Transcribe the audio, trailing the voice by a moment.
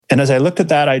And as I looked at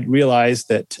that, I realized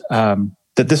that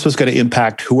that this was going to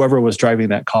impact whoever was driving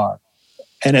that car.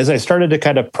 And as I started to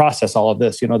kind of process all of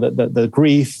this, the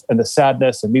grief and the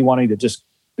sadness and me wanting to just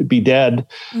be dead,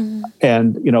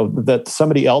 and that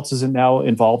somebody else is now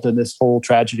involved in this whole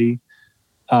tragedy.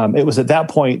 It was at that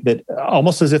point that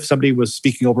almost as if somebody was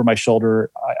speaking over my shoulder,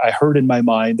 I heard in my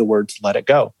mind the words, "Let it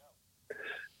go."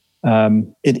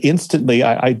 It instantly,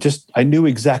 I knew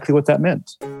exactly what that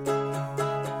meant.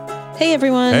 Hey,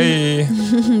 everyone. Hey.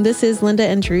 This is Linda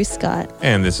and Drew Scott.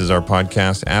 And this is our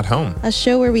podcast, At Home. A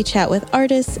show where we chat with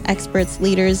artists, experts,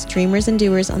 leaders, dreamers, and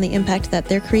doers on the impact that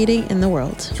they're creating in the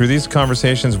world. Through these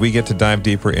conversations, we get to dive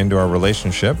deeper into our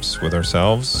relationships with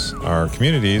ourselves, our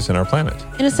communities, and our planet.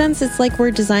 In a sense, it's like we're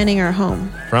designing our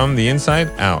home. From the inside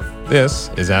out,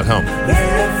 this is At Home.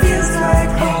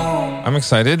 I'm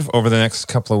excited. Over the next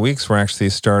couple of weeks, we're actually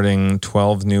starting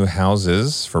 12 new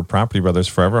houses for Property Brothers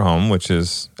Forever Home,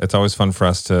 it's always fun for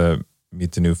us to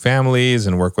meet the new families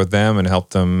and work with them and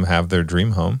help them have their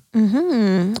dream home.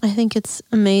 I think it's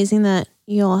amazing that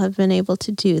you all have been able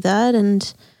to do that.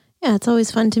 And yeah, it's always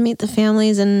fun to meet the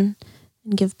families and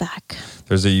give back.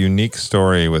 There's a unique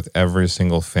story with every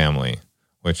single family,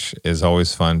 which is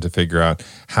always fun to figure out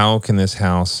how can this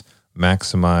house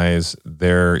maximize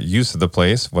their use of the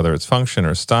place, whether it's function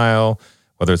or style,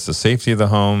 whether it's the safety of the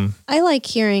home. I like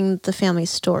hearing the family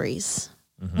stories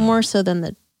more so than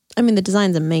the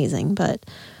design's amazing, but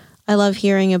I love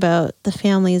hearing about the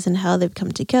families and how they've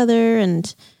come together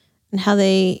and how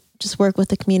they just work with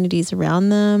the communities around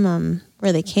them,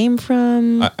 where they came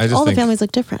from. I just all the think families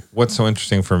look different. What's so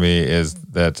interesting for me is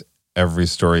that every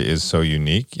story is so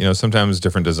unique. Sometimes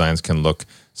different designs can look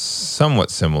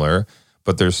somewhat similar,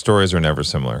 but their stories are never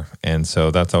similar. And so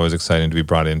that's always exciting to be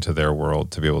brought into their world,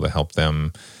 to be able to help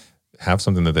them have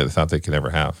something that they thought they could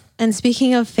never have. And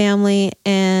speaking of family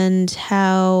and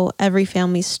how every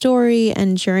family's story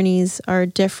and journeys are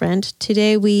different,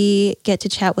 today we get to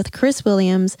chat with Chris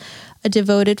Williams, a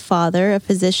devoted father, a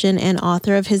physician, and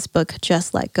author of his book,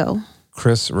 Just Let Go.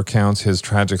 Chris recounts his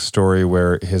tragic story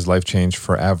where his life changed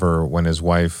forever when his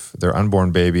wife, their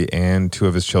unborn baby, and 2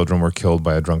 of his children were killed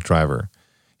by a drunk driver.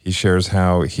 He shares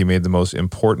how he made the most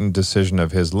important decision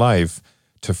of his life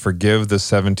to forgive the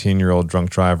 17-year-old drunk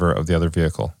driver of the other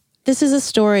vehicle. This is a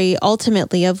story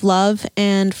ultimately of love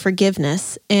and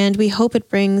forgiveness, and we hope it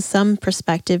brings some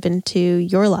perspective into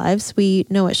your lives. We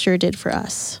know it sure did for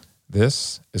us.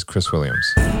 This is Chris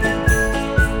Williams.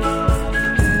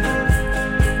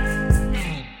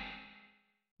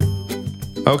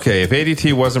 Okay, if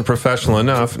ADT wasn't professional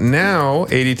enough, now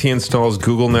ADT installs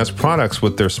Google Nest products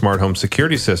with their smart home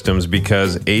security systems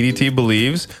because ADT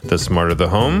believes the smarter the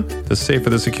home, the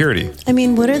safer the security.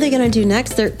 What are they going to do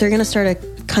next? They're going to start a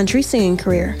country singing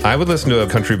career. I would listen to a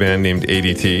country band named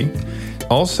ADT.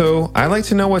 Also, I like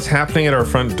to know what's happening at our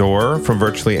front door from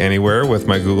virtually anywhere with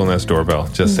my Google Nest doorbell.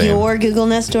 Just saying. Your Google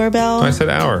Nest doorbell? I said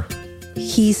our.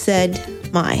 He said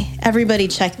my. Everybody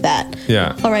check that.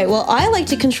 Yeah. All right. Well, I like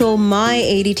to control my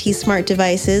ADT smart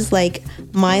devices like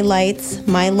my lights,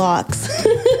 my locks.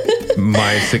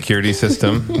 My security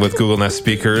system with Google Nest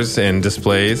speakers and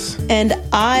displays. And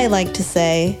I like to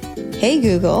say, hey,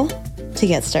 Google, to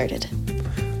get started.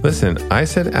 Listen, I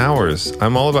said ours.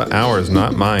 I'm all about ours,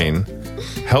 not mine.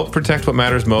 Help protect what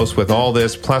matters most with all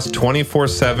this, plus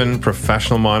 24/7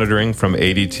 professional monitoring from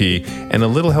ADT and a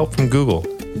little help from Google.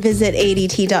 Visit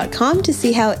ADT.com to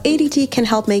see how ADT can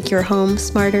help make your home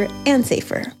smarter and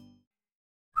safer.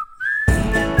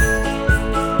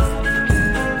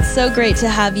 So great to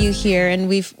have you here, and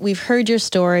we've heard your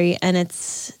story, and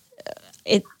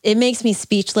it makes me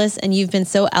speechless. And you've been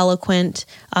so eloquent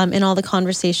in all the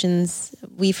conversations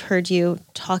we've heard you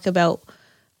talk about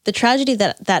the tragedy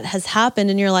that has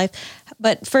happened in your life.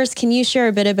 But first, can you share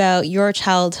a bit about your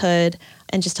childhood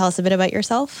and just tell us a bit about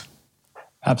yourself?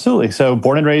 Absolutely. So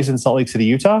born and raised in Salt Lake City,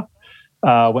 Utah.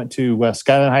 Went to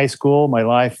Skyline High School. My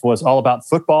life was all about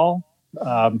football.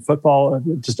 Football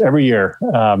just every year.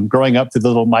 Growing up through the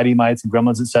little Mighty Mites and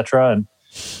Gremlins, etc.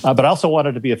 But I also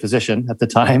wanted to be a physician at the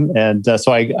time. And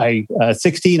so at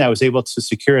 16, I was able to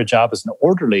secure a job as an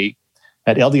orderly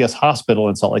at LDS Hospital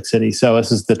in Salt Lake City. So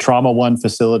this is the Trauma One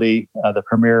facility, the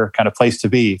premier kind of place to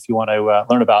be if you want to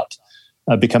learn about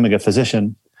becoming a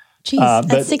physician. Jeez,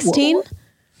 at 16?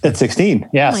 At 16,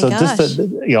 yeah. Oh my so gosh. just,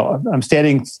 I'm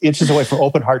standing inches away from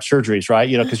open heart surgeries, right?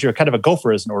 Because you're kind of a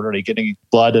gopher as an orderly, getting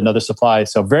blood and other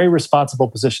supplies. So very responsible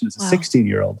position as a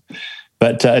 16-year-old.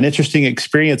 But an interesting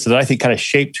experience that I think kind of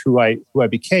shaped who I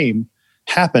became.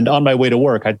 happened on my way to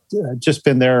work. I'd just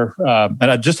been there, and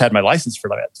I'd just had my license for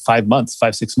like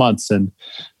 6 months. And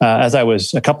as I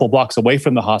was a couple of blocks away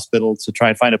from the hospital to try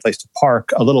and find a place to park,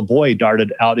 a little boy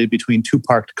darted out in between two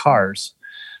parked cars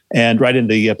and right in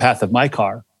the path of my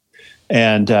car.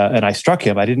 And I struck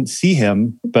him. I didn't see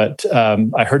him, but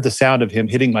I heard the sound of him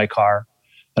hitting my car.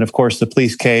 And of course, the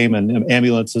police came, and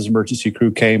ambulances, emergency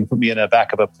crew came, put me in the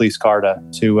back of a police car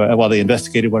to while they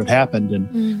investigated what had happened.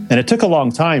 And it took a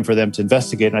long time for them to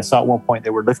investigate. And I saw at one point they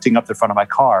were lifting up the front of my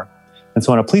car. And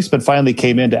so when a policeman finally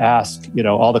came in to ask,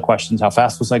 all the questions, how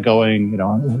fast was I going?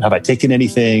 Have I taken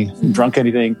anything, drunk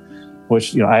anything?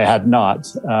 Which, I had not.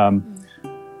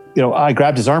 I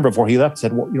grabbed his arm before he left and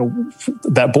said, well,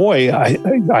 that boy,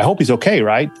 I hope he's okay,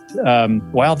 right?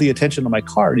 Wild the attention on my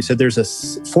car. And he said, there's a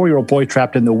 4-year-old boy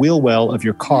trapped in the wheel well of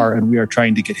your car, and we are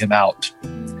trying to get him out.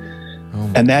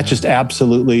 And that just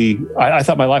absolutely, I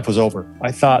thought my life was over.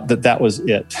 I thought that was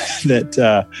it,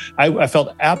 that I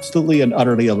felt absolutely and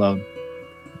utterly alone.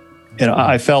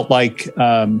 I felt like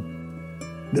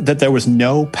that there was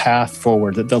no path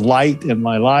forward, that the light in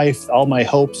my life, all my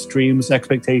hopes, dreams,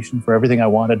 expectation for everything I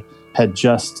wanted had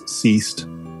just ceased.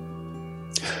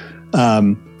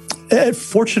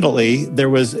 Fortunately, there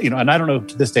was, and I don't know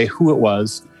to this day who it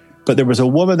was, but there was a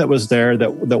woman that was there that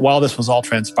while this was all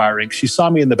transpiring, she saw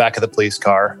me in the back of the police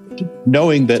car,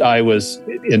 knowing that I was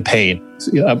in pain,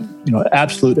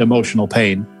 absolute emotional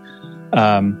pain.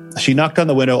 She knocked on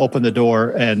the window, opened the door,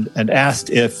 and asked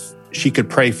if she could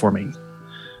pray for me.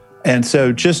 And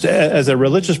so just as a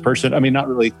religious person, not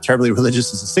really terribly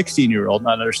religious as a 16-year-old,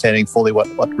 not understanding fully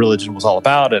what religion was all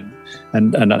about and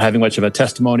not having much of a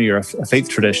testimony or a faith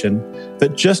tradition,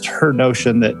 but just her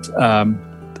notion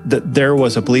that there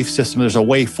was a belief system, there's a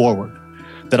way forward,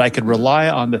 that I could rely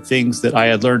on the things that I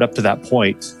had learned up to that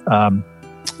point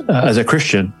as a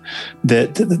Christian,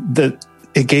 that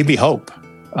it gave me hope.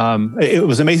 It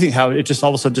was amazing how it just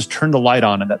all of a sudden just turned the light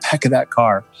on in the back of that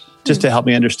car, just to help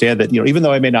me understand that, even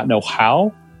though I may not know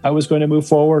how I was going to move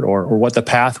forward or what the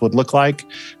path would look like,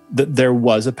 that there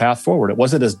was a path forward. It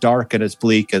wasn't as dark and as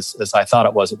bleak as I thought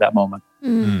it was at that moment.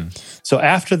 So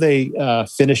after they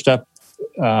finished up,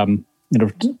 the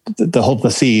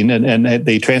scene, and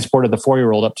they transported the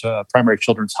 4-year-old up to a primary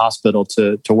children's hospital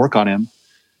to work on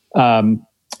him,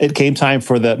 it came time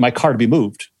for my car to be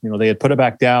moved. They had put it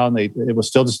back down. It was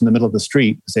still just in the middle of the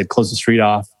street because they had closed the street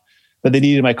off. But they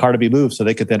needed my car to be moved so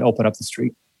they could then open up the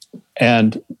street.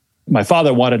 And my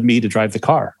father wanted me to drive the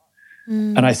car.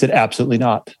 And I said, absolutely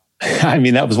not.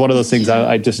 That was one of those things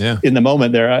I just, in the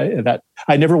moment there, that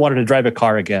I never wanted to drive a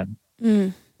car again.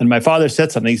 And my father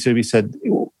said something. He said,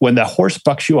 when the horse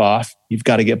bucks you off, you've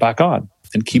got to get back on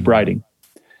and keep riding.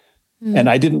 And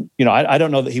I didn't, I don't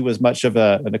know that he was much of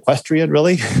an equestrian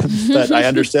really, but I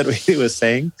understood what he was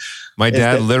saying. My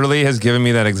dad literally has given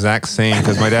me that exact same,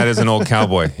 because my dad is an old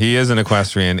cowboy. He is an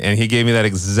equestrian, and he gave me that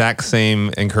exact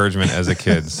same encouragement as a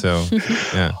kid. So,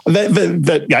 yeah.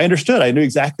 But I understood. I knew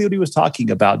exactly what he was talking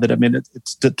about. That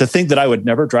it's to think that I would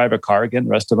never drive a car again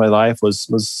the rest of my life was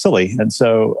silly. And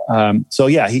so,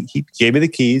 he gave me the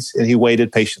keys, and he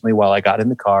waited patiently while I got in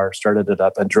the car, started it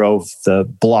up, and drove the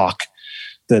block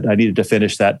that I needed to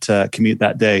finish that commute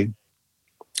that day.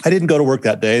 I didn't go to work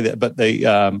that day,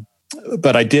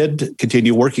 but I did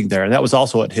continue working there. And that was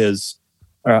also at his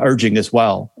urging as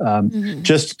well.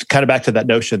 Just kind of back to that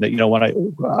notion that, when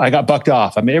I got bucked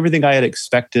off, everything I had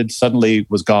expected suddenly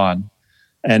was gone.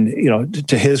 And,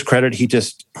 to his credit, he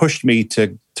just pushed me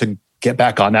to get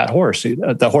back on that horse,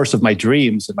 the horse of my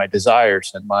dreams and my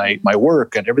desires and my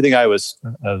work and everything I was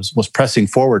pressing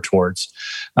forward towards.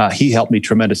 He helped me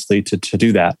tremendously to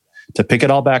do that, to pick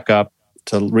it all back up,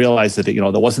 to realize that,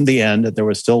 that wasn't the end, that there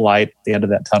was still light at the end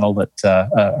of that tunnel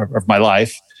of my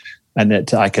life, and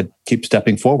that I could keep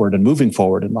stepping forward and moving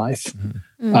forward in life.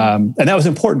 And that was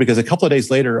important because a couple of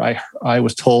days later, I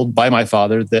was told by my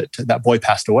father that boy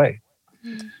passed away.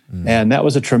 And that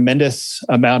was a tremendous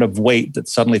amount of weight that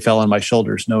suddenly fell on my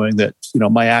shoulders, knowing that,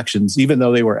 my actions, even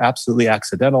though they were absolutely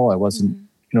accidental, I wasn't,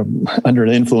 under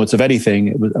the influence of anything.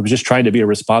 I was just trying to be a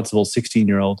responsible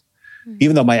 16-year-old.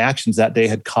 Even though my actions that day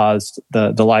had caused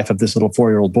the life of this little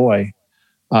 4-year-old boy,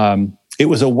 it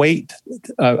was a weight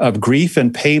of grief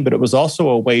and pain, but it was also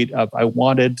a weight of I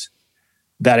wanted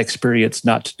that experience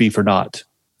not to be for naught.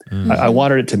 I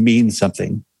wanted it to mean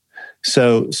something.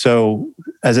 So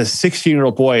as a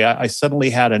 16-year-old boy, I suddenly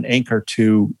had an anchor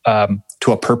to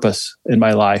a purpose in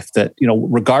my life that,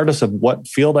 regardless of what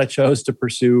field I chose to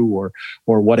pursue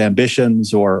or what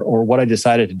ambitions or what I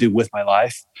decided to do with my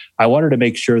life, I wanted to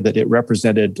make sure that it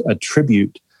represented a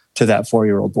tribute to that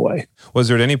 4-year-old boy. Was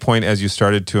there at any point as you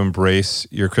started to embrace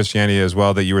your Christianity as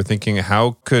well that you were thinking,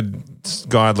 how could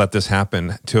God let this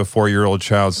happen to a 4-year-old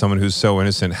child, someone who's so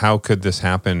innocent? How could this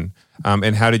happen?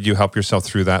 And how did you help yourself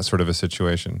through that sort of a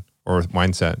situation or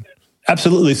mindset?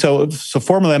 Absolutely. So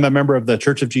formally, I'm a member of the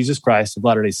Church of Jesus Christ of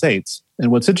Latter-day Saints.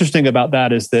 And what's interesting about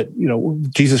that is that,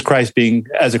 Jesus Christ being,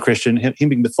 as a Christian, him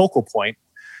being the focal point,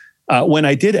 when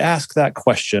I did ask that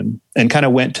question and kind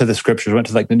of went to the scriptures, went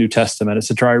to like the New Testament,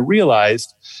 etc., I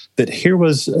realized that here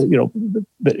was,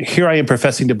 that here I am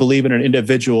professing to believe in an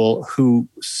individual who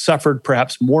suffered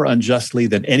perhaps more unjustly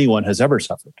than anyone has ever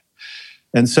suffered.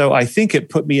 And so I think it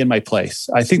put me in my place.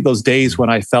 I think those days when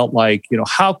I felt like,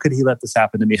 how could he let this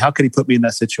happen to me? How could he put me in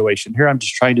that situation? Here I'm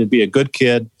just trying to be a good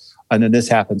kid, and then this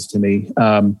happens to me.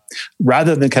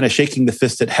 Rather than kind of shaking the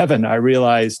fist at heaven, I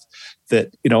realized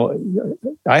that,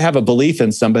 I have a belief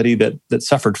in somebody that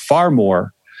suffered far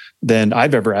more than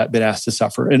I've ever been asked to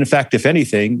suffer. And in fact, if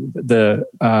anything, that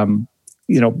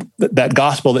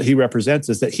gospel that he represents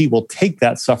is that he will take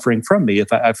that suffering from me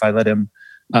if I let him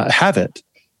have it.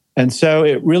 And so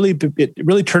it really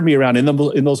turned me around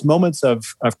in those moments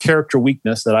of character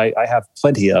weakness that I have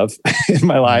plenty of in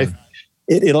my life.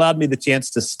 It allowed me the chance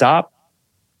to stop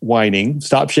whining,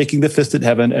 stop shaking the fist at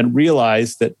heaven, and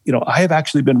realize that I have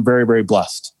actually been very, very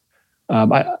blessed.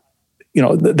 That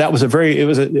was it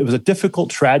was a difficult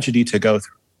tragedy to go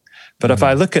through. But if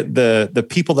I look at the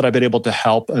people that I've been able to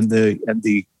help and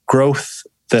the growth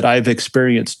that I've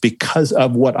experienced because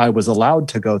of what I was allowed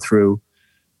to go through,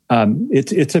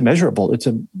 it's immeasurable.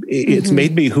 It's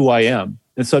made me who I am.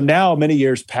 And so now, many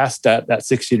years past that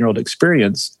 16-year-old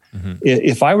experience,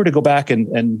 if I were to go back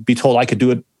and be told I could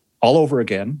do it all over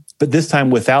again, but this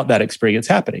time without that experience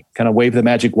happening, kind of wave the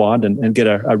magic wand and get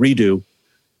a redo,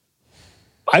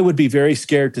 I would be very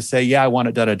scared to say, I want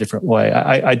it done a different way.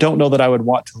 I don't know that I would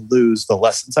want to lose the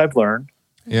lessons I've learned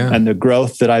and the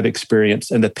growth that I've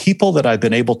experienced and the people that I've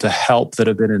been able to help that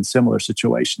have been in similar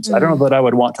situations. I don't know that I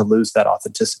would want to lose that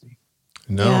authenticity.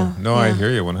 No, I hear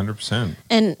you 100%.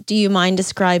 And do you mind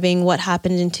describing what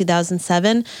happened in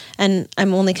 2007? And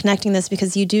I'm only connecting this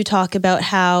because you do talk about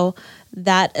how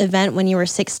that event when you were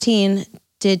 16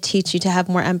 did teach you to have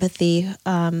more empathy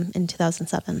in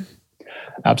 2007.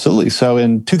 Absolutely. So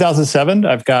in 2007,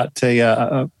 I've got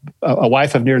a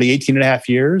wife of nearly 18 and a half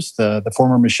years, the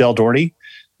former Michelle Doherty,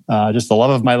 just the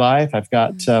love of my life. I've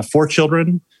got 4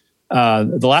 children.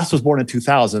 The last was born in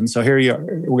 2000. So here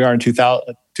we are in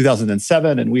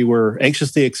 2007, and we were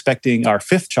anxiously expecting our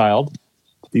 5th child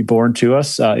to be born to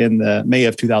us in the May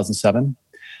of 2007.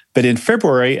 But in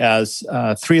February, as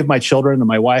 3 of my children and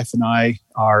my wife and I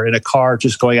are in a car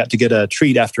just going out to get a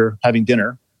treat after having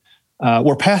dinner,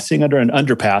 we're passing under an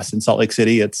underpass in Salt Lake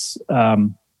City. It's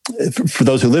for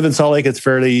those who live in Salt Lake, it's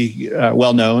fairly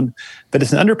well known, but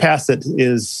it's an underpass that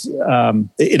is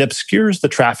it obscures the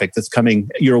traffic that's coming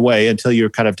your way until you're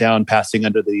kind of down passing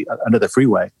under the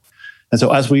freeway. And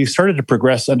so as we started to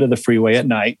progress under the freeway at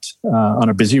night on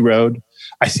a busy road,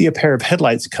 I see a pair of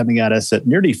headlights coming at us at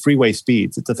nearly freeway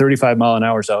speeds. It's a 35 mile an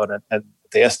hour zone, and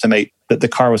they estimate that the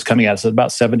car was coming at us at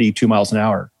about 72 miles an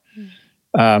hour.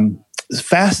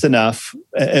 Fast enough,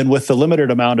 and with the limited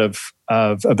amount of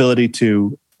ability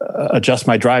to adjust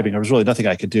my driving, there was really nothing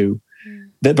I could do.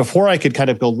 That before I could kind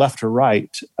of go left or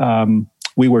right,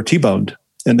 we were T-boned.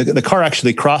 And the car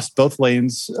actually crossed both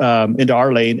lanes into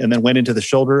our lane and then went into the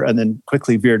shoulder and then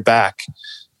quickly veered back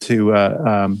to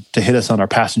hit us on our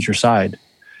passenger side.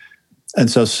 And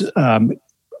so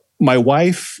my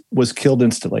wife was killed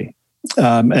instantly.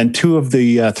 And 2 of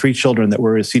the 3 children that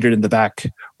were seated in the back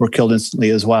were killed instantly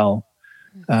as well.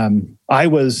 I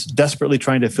was desperately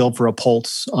trying to feel for a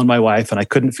pulse on my wife, and I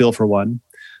couldn't feel for one.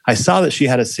 I saw that she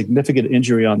had a significant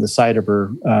injury on the side of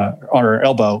her, on her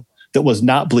elbow that was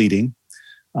not bleeding.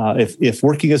 If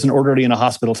working as an orderly in a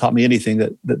hospital taught me anything,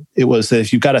 that it was that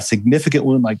if you've got a significant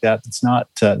wound like that that's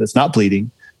not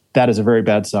bleeding, that is a very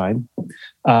bad sign.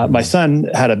 My son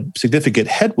had a significant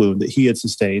head wound that he had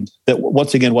sustained that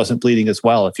once again wasn't bleeding as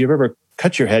well. If you've ever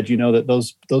cut your head, you know that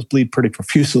those bleed pretty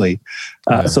profusely.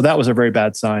 So that was a very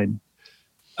bad sign.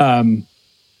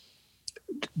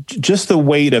 Just the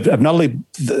weight of not only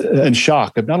and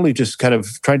shock of not only just kind of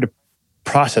trying to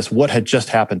process what had just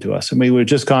happened to us. I mean, we had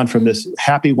just gone from this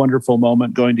happy, wonderful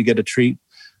moment going to get a treat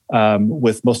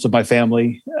with most of my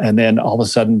family, and then all of a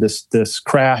sudden this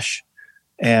crash,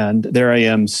 and there I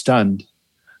am stunned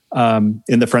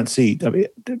in the front seat. I mean,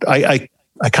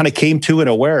 I kind of came to and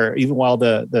aware, even while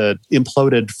the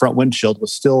imploded front windshield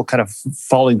was still kind of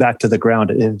falling back to the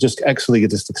ground. It just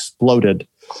exploded.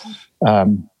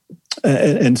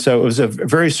 And so it was a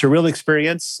very surreal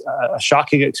experience, a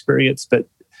shocking experience, but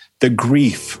the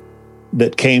grief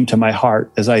that came to my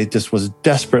heart as I just was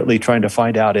desperately trying to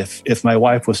find out if my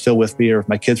wife was still with me or if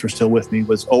my kids were still with me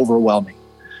was overwhelming.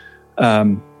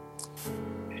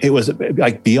 It was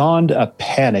like beyond a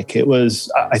panic. It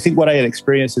was, I think what I had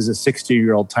experienced as a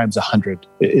 60-year-old times 100,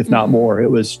 if not more.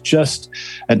 It was just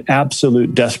an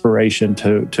absolute desperation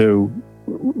to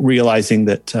realizing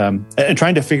that, and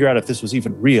trying to figure out if this was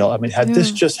even real. I mean, had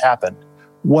this just happened,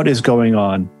 what is going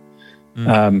on?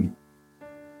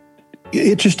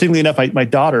 Interestingly enough, my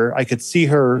daughter, I could see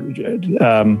her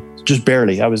just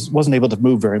barely. I wasn't able to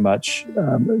move very much,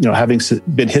 having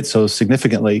been hit so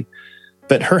significantly.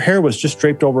 But her hair was just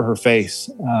draped over her face,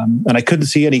 and I couldn't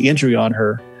see any injury on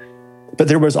her. But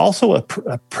there was also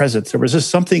a presence. There was just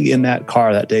something in that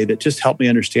car that day that just helped me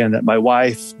understand that my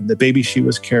wife, the baby she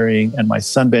was carrying, and my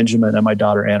son Benjamin and my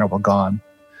daughter Anna were gone.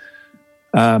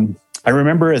 I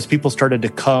remember as people started to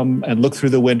come and look through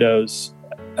the windows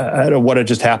at what had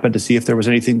just happened to see if there was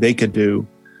anything they could do.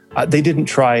 They didn't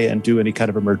try and do any kind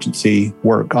of emergency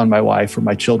work on my wife or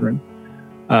my children.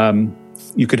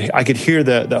 I could hear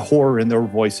the horror in their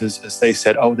voices as they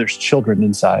said, "Oh, there's children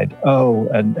inside." Oh,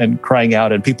 and crying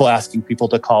out, and people asking people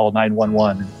to call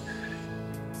 911.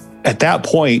 At that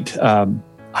point,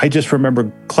 I just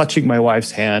remember clutching my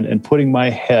wife's hand and putting my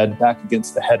head back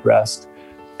against the headrest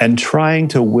and trying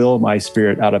to will my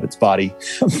spirit out of its body.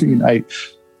 I mean,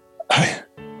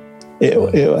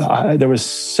 there was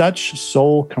such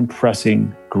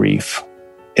soul-compressing grief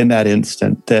in that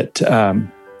instant that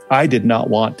I did not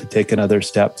want to take another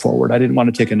step forward. I didn't want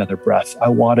to take another breath. I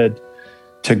wanted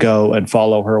to go and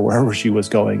follow her wherever she was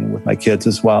going, and with my kids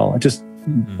as well.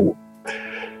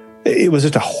 It was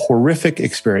just a horrific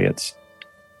experience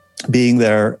being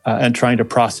there and trying to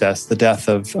process the death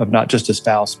of not just a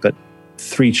spouse, but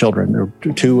 3 children, or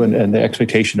 2, and the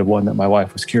expectation of one that my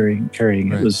wife was carrying.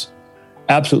 Right. It was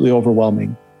absolutely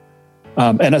overwhelming.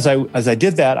 And as I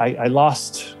did that,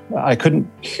 I couldn't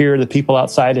hear the people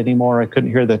outside anymore. I couldn't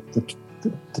hear the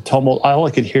tumult. All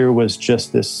I could hear was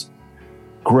just this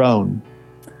groan.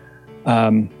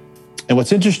 And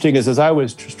what's interesting is as I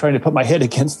was just trying to put my head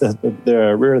against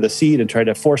the rear of the seat and try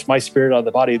to force my spirit out of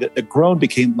the body, the groan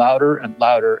became louder and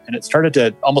louder, and it started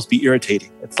to almost be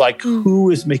irritating. It's like, who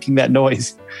is making that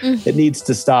noise? It needs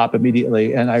to stop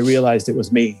immediately. And I realized it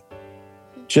was me.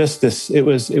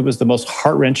 It was the most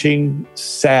heart-wrenching,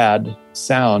 sad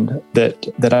sound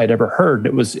that I'd ever heard.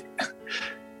 It was,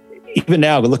 even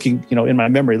now, looking, in my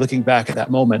memory, looking back at that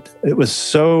moment, it was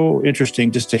so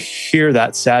interesting just to hear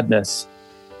that sadness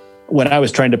when I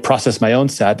was trying to process my own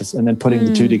sadness, and then putting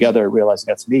the two together, realizing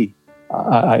that's me.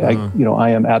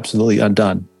 I am absolutely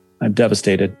undone. I'm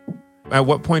devastated. At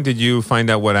what point did you find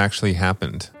out what actually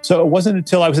happened? So it wasn't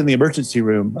until I was in the emergency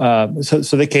room. So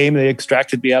they came, they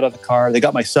extracted me out of the car. They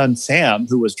got my son, Sam,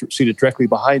 who was seated directly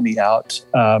behind me, out.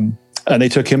 And they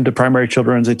took him to Primary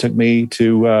Children's. They took me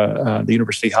to the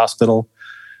University Hospital.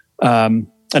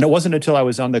 And it wasn't until I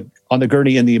was on the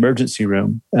gurney in the emergency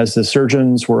room, as the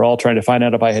surgeons were all trying to find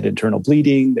out if I had internal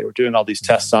bleeding. They were doing all these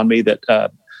tests on me, that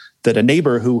a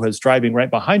neighbor who was driving right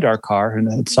behind our car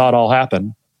and had saw it all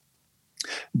happen,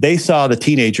 they saw the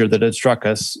teenager that had struck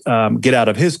us get out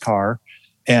of his car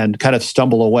and kind of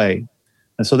stumble away.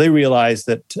 And so they realized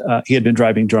that he had been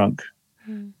driving drunk.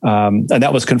 And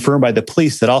that was confirmed by the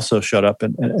police that also showed up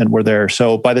and were there.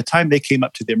 So by the time they came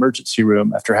up to the emergency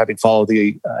room, after having followed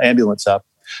the ambulance up,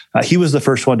 he was the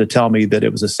first one to tell me that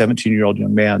it was a 17-year-old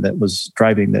young man that was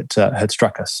driving that had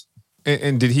struck us.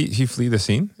 And did he flee the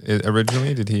scene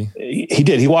originally? Did he? He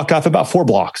did. He walked off about 4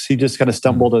 blocks. He just kind of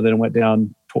stumbled and then went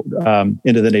down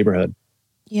into the neighborhood.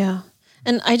 Yeah.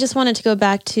 And I just wanted to go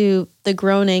back to the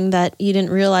groaning that you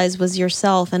didn't realize was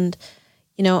yourself. And,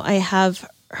 I have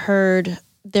heard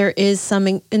there is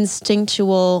some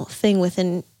instinctual thing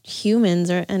within humans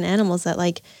and animals that,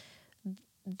 like,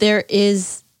 there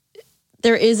is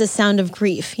a sound of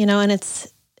grief, and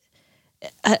it's,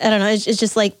 I don't know, it's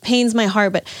just like pains my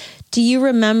heart. But do you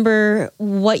remember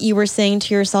what you were saying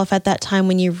to yourself at that time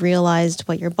when you realized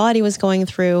what your body was going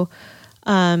through?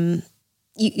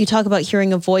 You talk about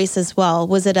hearing a voice as well.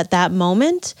 Was it at that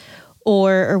moment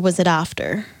or was it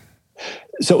after?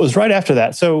 So it was right after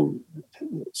that. So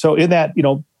in that,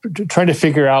 trying to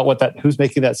figure out who's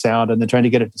making that sound, and then trying to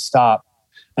get it to stop.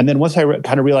 And then once I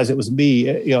kind of realized it was me,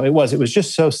 it was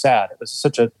just so sad. It was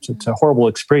such a horrible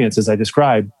experience, as I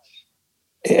described.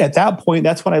 At that point,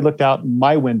 that's when I looked out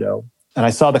my window and I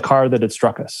saw the car that had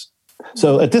struck us.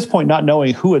 So at this point, not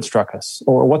knowing who had struck us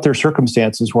or what their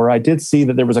circumstances were, I did see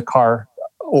that there was a car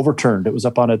overturned. It was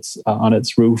up on its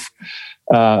roof,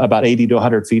 about 80 to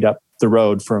 100 feet up the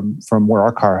road from where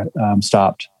our car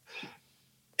stopped.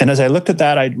 And as I looked at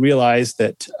that, I realized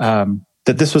that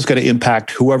that this was going to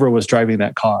impact whoever was driving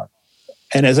that car.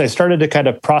 And as I started to kind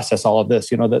of process all of this,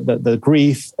 the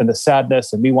grief and the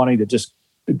sadness and me wanting to just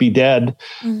be dead,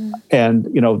 and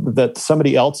that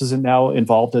somebody else is now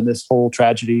involved in this whole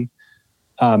tragedy.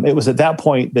 It was at that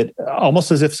point that,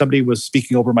 almost as if somebody was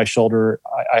speaking over my shoulder,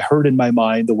 I heard in my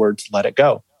mind the words, "Let it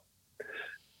go."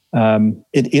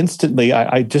 It instantly,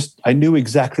 I knew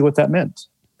exactly what that meant.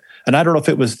 And I don't know if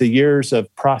it was the years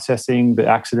of processing the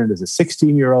accident as a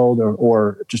 16-year-old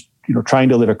or just trying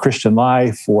to live a Christian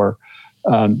life, or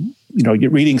you're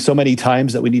reading so many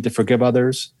times that we need to forgive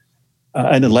others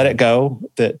and then let it go.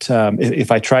 That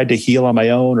if I tried to heal on my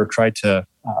own or tried to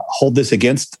hold this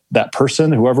against that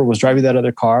person, whoever was driving that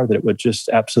other car, that it would just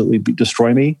absolutely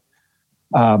destroy me.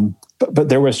 But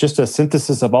there was just a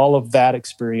synthesis of all of that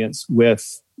experience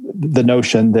with the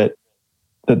notion that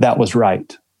was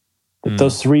right. That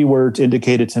those 3 words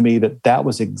indicated to me that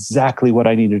was exactly what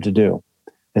I needed to do,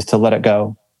 is to let it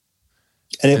go.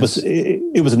 And it was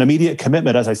an immediate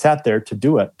commitment as I sat there to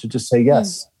do it, to just say,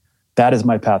 yes, that is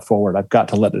my path forward. I've got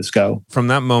to let this go. From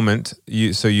that moment,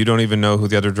 you don't even know who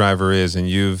the other driver is, and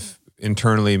you've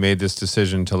internally made this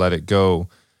decision to let it go.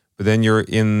 But then you're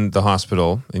in the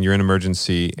hospital and you're in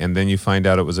emergency, and then you find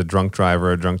out it was a drunk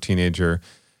driver, a drunk teenager.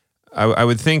 I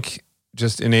would think,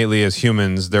 just innately as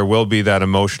humans, there will be that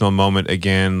emotional moment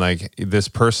again, like, this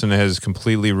person has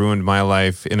completely ruined my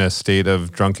life, in a state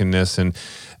of drunkenness and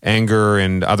anger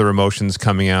and other emotions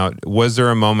coming out. Was there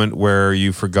a moment where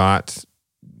you forgot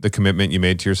the commitment you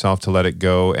made to yourself to let it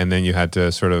go, and then you had to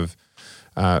sort of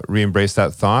re-embrace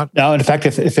that thought? No, in fact,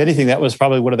 if anything, that was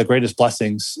probably one of the greatest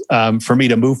blessings for me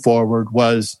to move forward,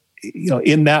 was,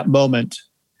 in that moment,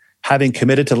 having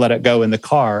committed to let it go in the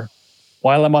car,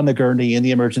 while I'm on the gurney in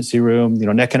the emergency room,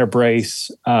 neck in a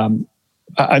brace. I'm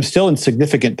still in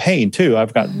significant pain too.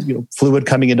 I've got fluid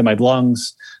coming into my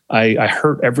lungs. I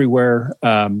hurt everywhere.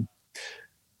 And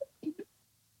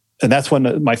that's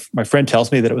when my friend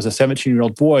tells me that it was a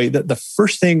 17-year-old boy. That the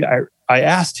first thing I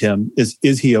asked him is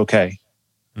he okay?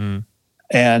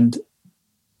 And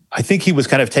I think he was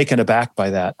kind of taken aback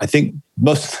by that. I think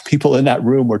most of the people in that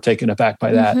room were taken aback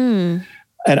by that.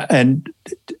 And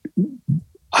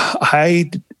I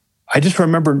just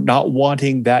remember not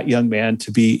wanting that young man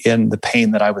to be in the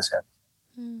pain that I was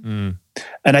in.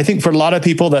 And I think for a lot of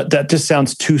people that just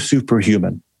sounds too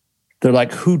superhuman. They're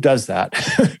like, who does that?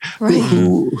 Right.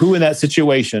 Who in that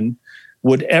situation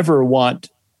would ever want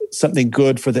something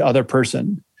good for the other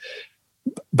person?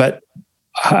 But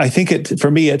I think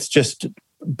for me, it's just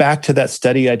back to that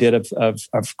study I did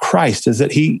of Christ, is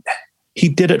that he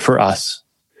did it for us.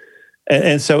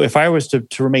 And so if I was to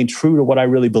remain true to what I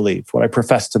really believe, what I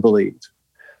profess to believe,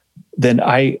 then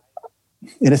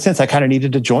in a sense, I kind of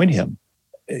needed to join him.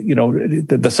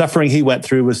 The suffering he went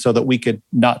through was so that we could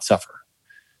not suffer.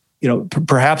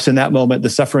 Perhaps in that moment, the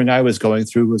suffering I was going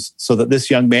through was so that this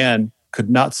young man could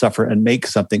not suffer and make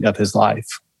something of his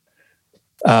life.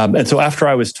 And so after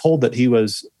I was told that he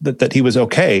was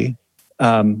okay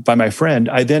by my friend,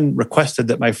 I then requested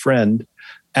that my friend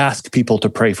ask people to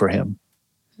pray for him.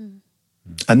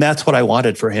 And that's what I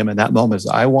wanted for him in that moment.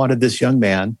 I wanted this young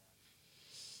man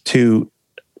to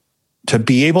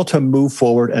be able to move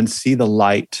forward and see the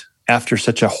light after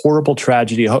such a horrible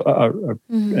tragedy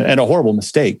and a horrible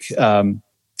mistake, a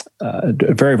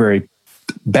very, very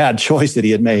bad choice that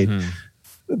he had made.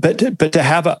 But to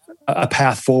have a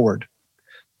path forward.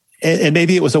 And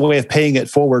maybe it was a way of paying it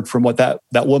forward from what that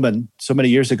woman so many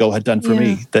years ago had done for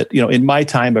me. That, in my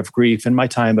time of grief, in my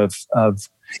time of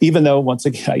even though, once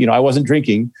again, I wasn't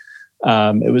drinking,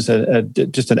 it was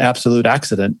just an absolute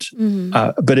accident.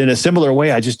 But in a similar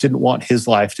way, I just didn't want his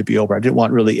life to be over. I didn't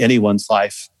want really anyone's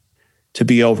life to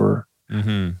be over.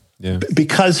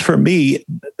 Because for me,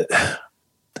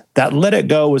 that let it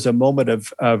go was a moment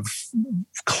of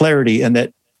clarity, and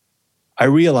that I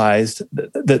realized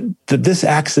that this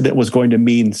accident was going to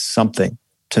mean something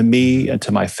to me and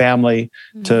to my family,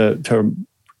 to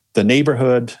the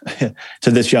neighborhood,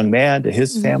 to this young man, to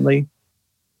his family.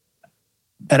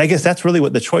 And I guess that's really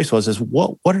what the choice was, is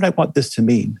what did I want this to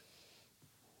mean?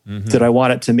 Did I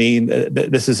want it to mean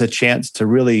that this is a chance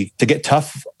to get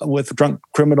tough with drunk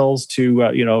criminals,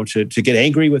 to get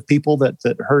angry with people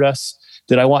that hurt us?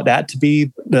 Did I want that to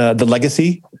be the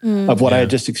legacy of what I had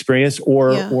just experienced?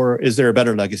 Or is there a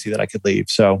better legacy that I could leave?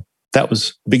 So that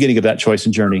was the beginning of that choice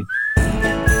and journey.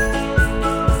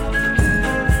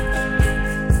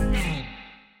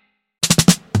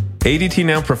 ADT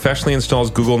now professionally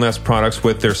installs Google Nest products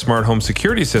with their smart home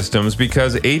security systems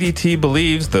because ADT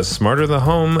believes the smarter the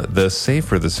home, the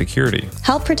safer the security.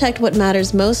 Help protect what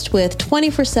matters most with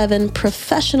 24/7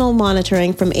 professional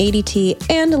monitoring from ADT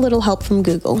and a little help from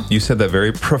Google. You said that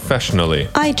very professionally.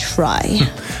 I try.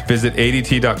 Visit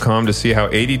ADT.com to see how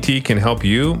ADT can help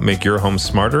you make your home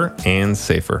smarter and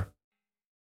safer.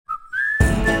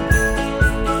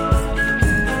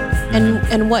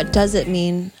 And what does it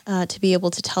mean to be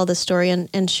able to tell this story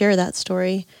and share that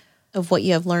story of what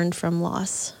you have learned from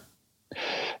loss?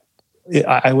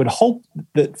 I would hope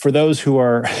that for those who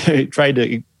are trying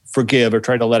to forgive or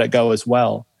trying to let it go as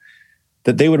well,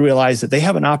 that they would realize that they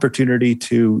have an opportunity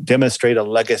to demonstrate a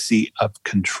legacy of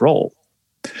control.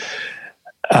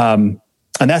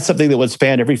 And that's something that would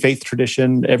span every faith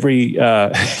tradition, every,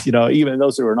 even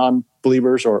those who are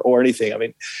non-believers or anything. I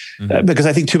mean, because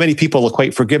I think too many people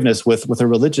equate forgiveness with a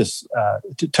religious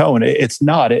tone. It's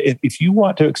not. If you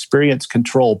want to experience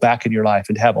control back in your life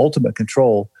and have ultimate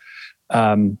control,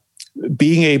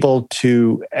 being able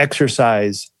to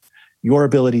exercise your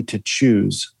ability to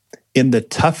choose in the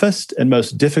toughest and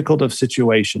most difficult of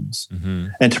situations,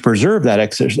 and to preserve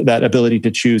that ability to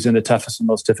choose in the toughest and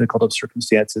most difficult of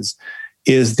circumstances,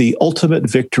 is the ultimate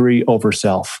victory over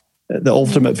self, the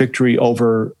ultimate victory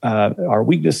over our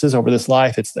weaknesses, over this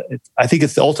life. I think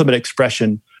it's the ultimate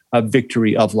expression of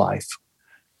victory of life.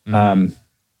 And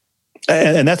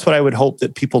that's what I would hope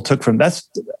that people took from that.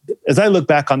 As I look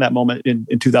back on that moment in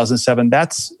 2007,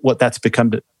 that's what that's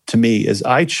become to me, is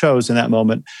I chose in that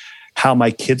moment how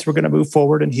my kids were going to move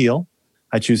forward and heal.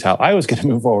 I choose how I was going to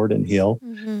move forward and heal.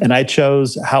 And I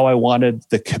chose how I wanted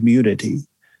the community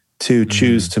to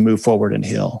choose to move forward and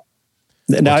heal.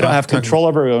 Now, I don't have control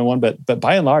over everyone, but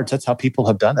by and large, that's how people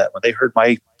have done that. When they heard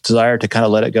my desire to kind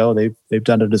of let it go, they've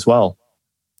done it as well.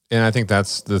 And I think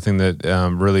that's the thing that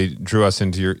really drew us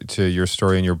into your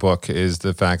story and your book, is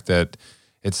the fact that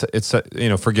it's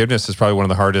forgiveness is probably one of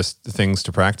the hardest things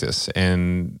to practice,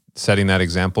 and setting that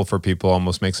example for people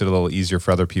almost makes it a little easier for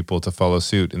other people to follow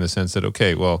suit, in the sense that,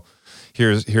 okay, well,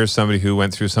 here's somebody who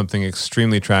went through something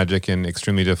extremely tragic and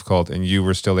extremely difficult, and you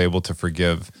were still able to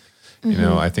forgive.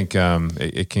 I think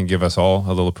it can give us all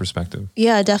a little perspective.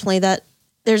 Yeah, definitely. That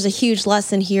there's a huge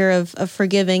lesson here of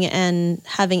forgiving and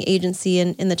having agency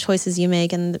in the choices you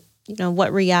make, and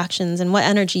what reactions and what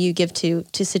energy you give to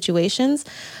situations.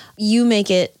 You make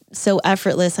it so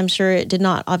effortless. I'm sure it did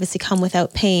not obviously come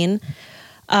without pain.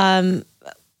 Are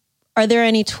there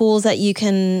any tools that you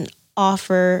can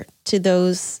offer to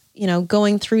those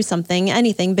going through something,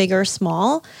 anything big or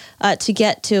small, to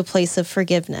get to a place of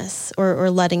forgiveness or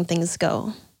letting things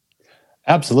go?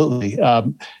 Absolutely.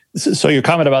 So your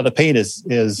comment about the pain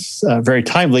is very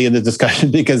timely in the discussion,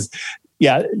 because,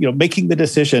 making the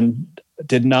decision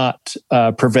did not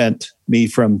prevent me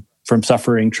from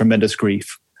suffering tremendous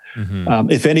grief.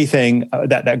 If anything,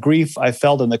 that grief I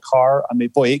felt in the car, I mean,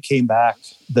 boy, it came back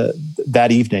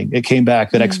that evening. It came back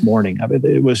the next morning. I mean,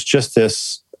 it was just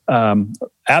this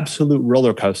absolute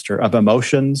roller coaster of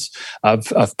emotions,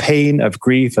 of pain, of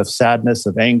grief, of sadness,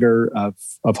 of anger,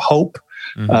 of hope,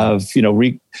 of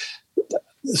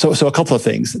So a couple of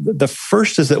things. The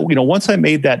first is that once I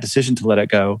made that decision to let it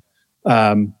go,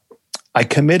 I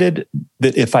committed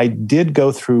that if I did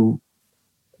go through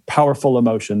powerful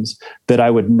emotions, that I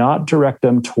would not direct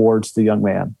them towards the young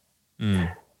man.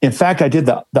 In fact, I did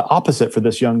the opposite for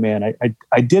this young man.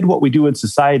 I did what we do in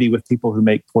society with people who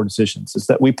make poor decisions, is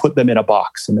that we put them in a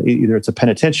box, and either it's a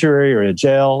penitentiary or a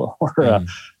jail or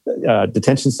a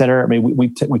detention center. I mean,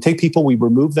 we take people, we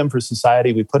remove them from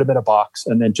society, we put them in a box,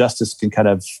 and then justice can kind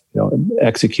of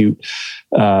execute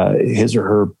his or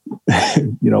her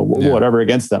whatever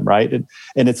against them, right? And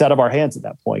it's out of our hands at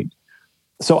that point.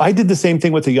 So I did the same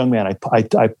thing with the young man.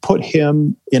 I put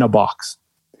him in a box.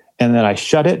 And then I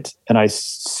shut it and I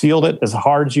sealed it as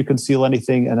hard as you can seal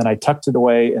anything. And then I tucked it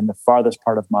away in the farthest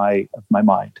part of my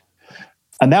mind.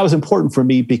 And that was important for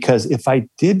me, because if I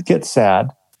did get sad,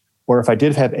 or if I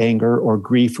did have anger or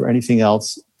grief or anything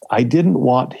else, I didn't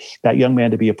want that young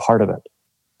man to be a part of it.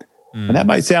 And that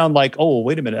might sound like, oh,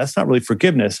 wait a minute, that's not really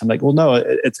forgiveness. I'm like, well, no,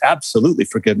 it's absolutely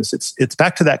forgiveness. It's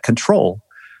back to that control.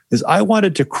 Is I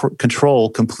wanted to control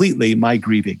completely my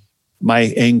grieving,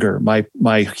 my anger,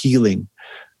 my healing.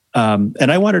 And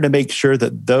I wanted to make sure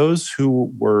that those who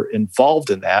were involved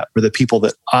in that were the people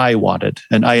that I wanted,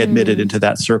 and I admitted into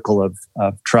that circle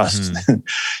of trust.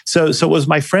 So it was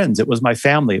my friends, it was my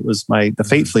family, it was the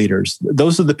faith leaders.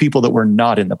 Those are the people that were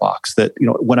not in the box. That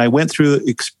when I went through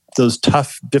those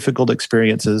tough, difficult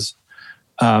experiences,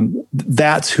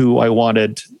 that's who I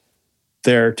wanted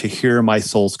there to hear my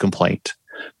soul's complaint.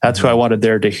 That's who I wanted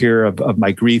there to hear of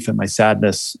my grief and my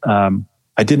sadness.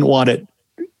 I didn't want it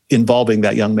involving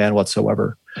that young man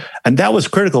whatsoever. And that was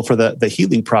critical for the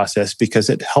healing process, because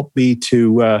it helped me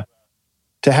to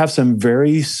have some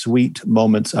very sweet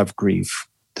moments of grief,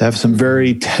 to have some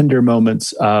very tender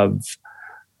moments of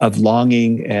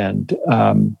longing and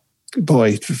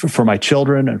for my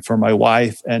children and for my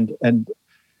wife, and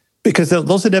because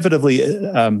those inevitably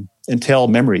entail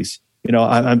memories.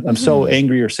 I'm so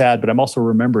angry or sad, but I'm also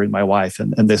remembering my wife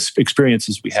and the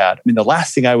experiences we had. I mean, the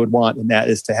last thing I would want in that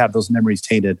is to have those memories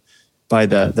tainted by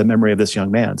the memory of this young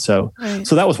man. So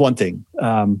that was one thing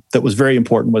that was very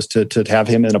important, was to have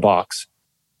him in a box.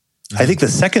 I think the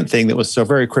second thing that was so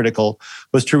very critical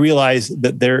was to realize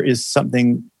that there is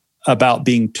something about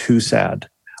being too sad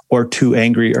or too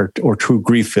angry or too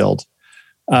grief-filled.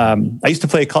 I used to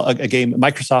play a game,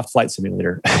 Microsoft Flight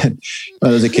Simulator, when I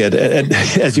was a kid. And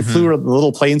as you flew the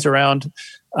little planes around,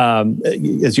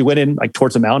 as you went in like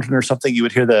towards a mountain or something, you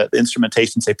would hear the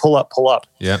instrumentation say, pull up, pull up.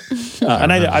 Yeah.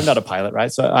 And I'm not a pilot,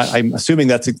 right? So I'm assuming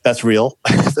that's real,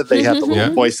 that they have the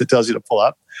little voice that tells you to pull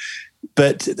up.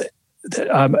 But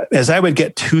as I would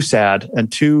get too sad and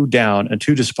too down and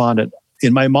too despondent,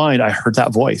 in my mind, I heard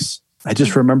that voice. I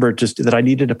just remembered that I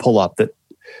needed to pull up, that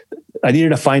I needed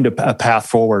to find a path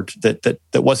forward that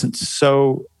wasn't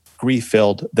so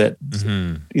grief-filled that,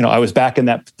 I was back in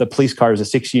the police car as a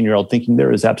 16-year-old thinking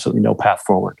there is absolutely no path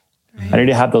forward. Right. I need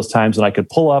to have those times when I could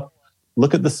pull up,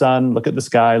 look at the sun, look at the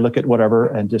sky, look at whatever,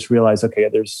 and just realize, okay,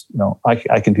 there's,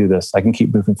 I can do this. I can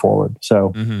keep moving forward.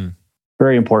 So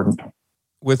very important.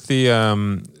 With the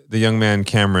young man,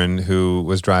 Cameron, who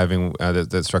was driving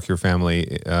that struck your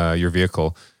family, your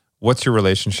vehicle, what's your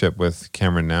relationship with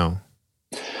Cameron now?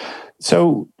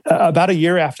 So about a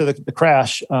year after the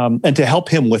crash, and to help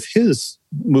him with his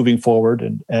moving forward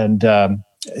and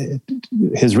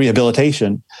his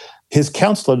rehabilitation, his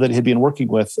counselor that he'd been working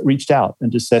with reached out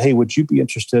and just said, "Hey, would you be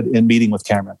interested in meeting with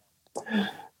Cameron?"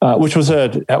 Which was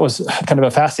kind of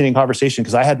a fascinating conversation,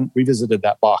 because I hadn't revisited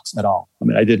that box at all. I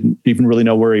mean, I didn't even really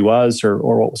know where he was or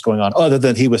what was going on, other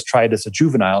than he was tried as a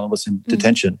juvenile and was in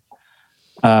detention.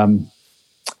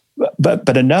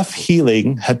 But enough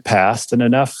healing had passed, and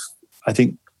enough, I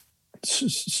think,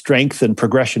 strength and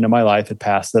progression in my life had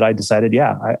passed that I decided,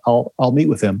 I'll meet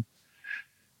with him.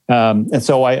 And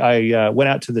so I went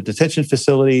out to the detention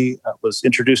facility, was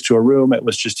introduced to a room. It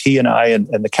was just he and I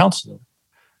and the counselor.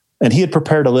 And he had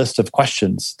prepared a list of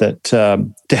questions that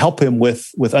to help him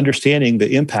with understanding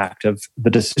the impact of the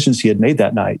decisions he had made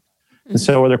that night. And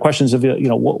so, were there questions of,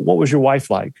 what was your wife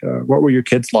like? What were your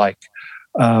kids like?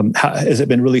 Has it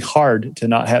been really hard to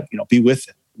not have, be with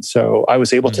him? And so I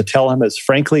was able to tell him as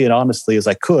frankly and honestly as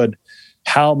I could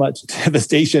how much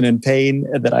devastation and pain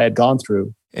that I had gone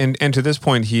through. And to this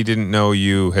point, he didn't know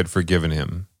you had forgiven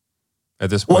him. At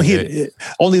this point,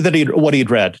 only that what he had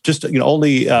read. Just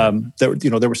only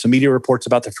there were some media reports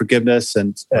about the forgiveness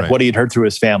and what he had heard through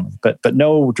his family, but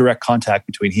no direct contact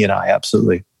between he and I.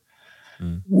 Absolutely,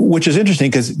 which is interesting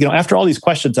because after all these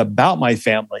questions about my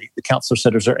family, the counselor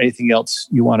said, "Is there anything else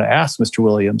you want to ask, Mr.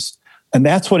 Williams?" And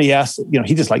that's when he asked.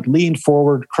 He just leaned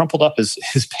forward, crumpled up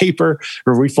his paper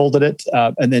or refolded it,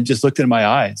 and then just looked in my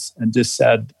eyes and just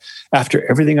said, "After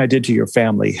everything I did to your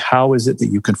family, how is it that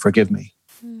you can forgive me?"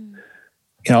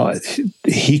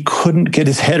 He couldn't get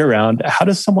his head around, how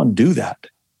does someone do that?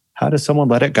 How does someone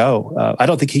let it go? I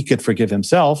don't think he could forgive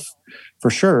himself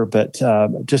for sure, but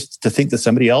just to think that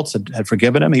somebody else had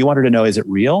forgiven him, he wanted to know, is it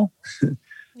real?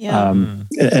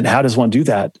 And how does one do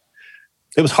that?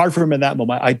 It was hard for him in that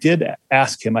moment. I did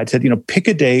ask him, I said, pick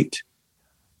a date,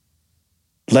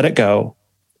 let it go,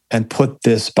 and put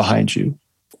this behind you.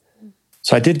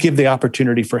 So I did give the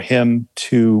opportunity for him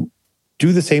to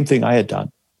do the same thing I had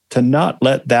done, to not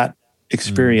let that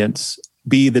experience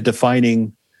be the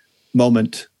defining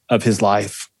moment of his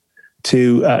life,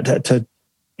 to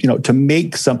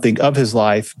make something of his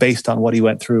life based on what he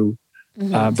went through,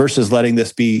 versus letting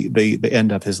this be the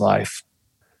end of his life.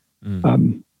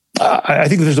 I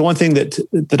think there's the one thing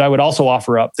that I would also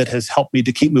offer up that has helped me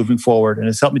to keep moving forward and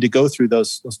has helped me to go through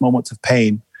those moments of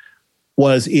pain,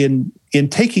 was in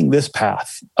taking this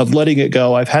path of letting it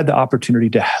go. I've had the opportunity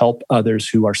to help others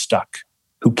who are stuck,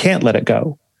 who can't let it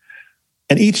go.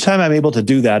 And each time I'm able to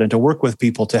do that and to work with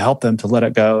people to help them to let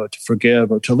it go, to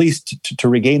forgive, or to at least to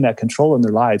regain that control in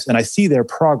their lives, and I see their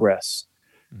progress,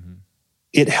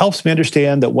 it helps me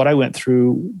understand that what I went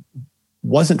through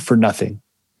wasn't for nothing,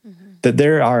 that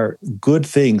there are good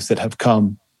things that have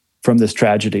come from this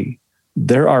tragedy.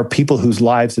 There are people whose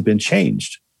lives have been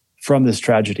changed from this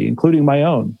tragedy, including my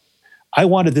own. I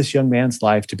wanted this young man's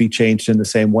life to be changed in the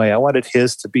same way. I wanted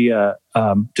his to be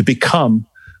to become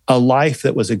a life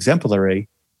that was exemplary,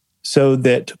 so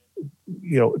that,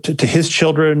 to his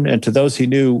children and to those he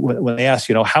knew, when they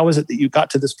asked, how is it that you got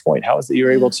to this point? How is it that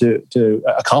you're able to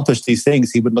accomplish these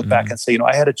things? He would look back and say,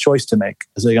 I had a choice to make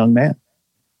as a young man.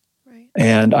 Right.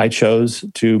 And I chose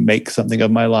to make something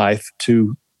of my life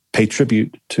to pay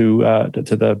tribute to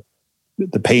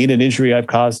the pain and injury I've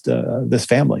caused this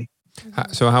family.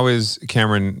 So how is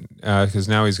Cameron, because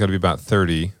now he's got to be about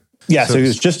 30. Yeah, so he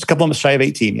was just a couple of months shy of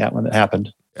 18, when it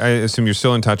happened. I assume you're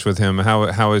still in touch with him.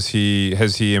 How is he?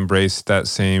 Has he embraced that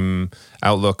same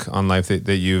outlook on life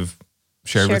that you've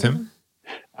shared with him?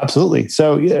 Absolutely.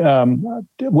 So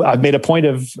I've made a point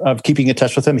of keeping in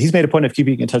touch with him. He's made a point of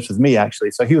keeping in touch with me,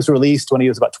 actually. So he was released when he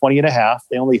was about 20 and a half.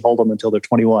 They only hold him until they're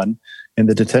 21 in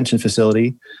the detention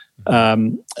facility.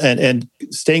 And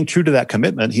staying true to that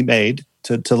commitment he made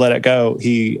to let it go.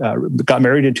 He got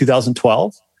married in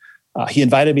 2012. He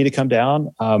invited me to come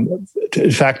down.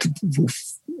 In fact,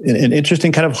 an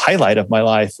interesting kind of highlight of my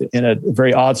life in a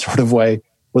very odd sort of way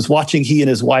was watching he and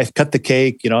his wife cut the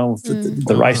cake,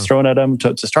 the rice thrown at them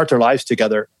to start their lives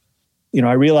together.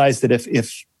 I realized that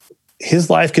if his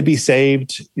life could be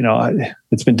saved,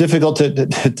 it's been difficult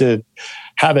to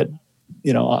have it,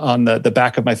 on the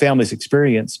back of my family's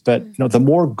experience. But, the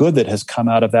more good that has come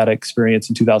out of that experience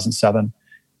in 2007,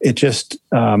 it just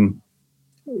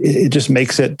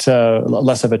makes it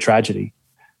less of a tragedy.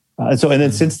 And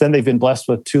then since then, they've been blessed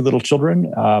with 2 little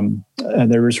children, and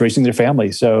they're just raising their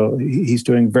family. So he's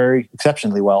doing very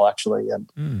exceptionally well, actually, and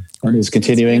is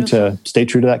continuing to stay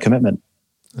true to that commitment.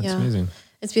 That's amazing.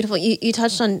 It's beautiful. You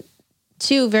touched on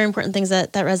 2 very important things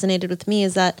that resonated with me,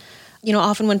 is that,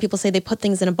 often when people say they put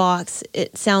things in a box,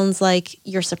 it sounds like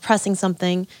you're suppressing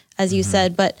something, as you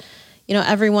said, but,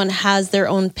 everyone has their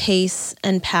own pace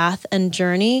and path and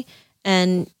journey.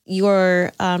 And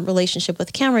your relationship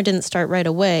with Cameron didn't start right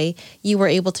away. You were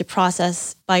able to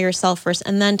process by yourself first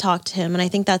and then talk to him. And I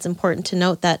think that's important to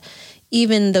note, that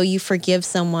even though you forgive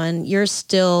someone, you're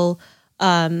still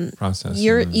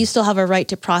you still have a right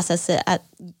to process it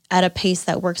at a pace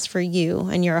that works for you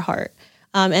and your heart.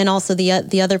 And also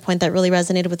the other point that really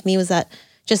resonated with me was that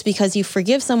just because you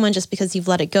forgive someone, just because you've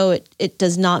let it go, it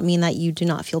does not mean that you do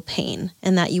not feel pain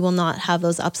and that you will not have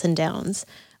those ups and downs.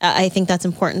 I think that's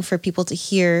important for people to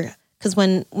hear, because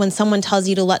when someone tells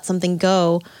you to let something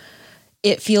go,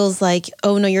 it feels like,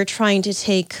 oh no, you're trying to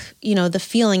take, the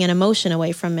feeling and emotion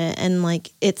away from it. And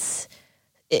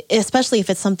especially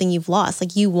if it's something you've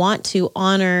lost, you want to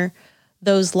honor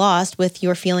those lost with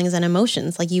your feelings and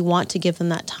emotions. You want to give them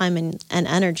that time and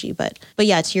energy. But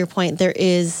yeah, to your point, there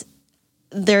is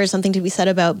something to be said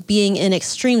about being in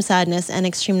extreme sadness and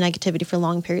extreme negativity for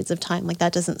long periods of time.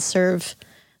 That doesn't serve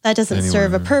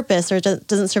a purpose, or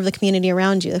doesn't serve the community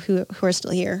around you who are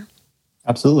still here.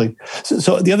 Absolutely.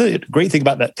 So the other great thing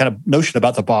about that kind of notion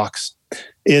about the box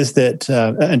is that,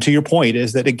 and to your point,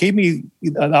 is that it gave me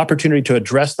an opportunity to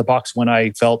address the box when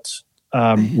I felt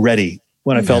ready,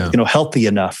 when I felt healthy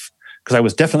enough, because I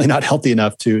was definitely not healthy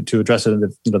enough to address it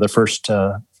in the first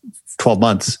 12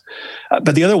 months.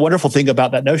 But the other wonderful thing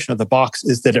about that notion of the box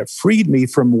is that it freed me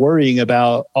from worrying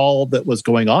about all that was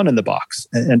going on in the box.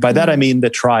 And by that, I mean the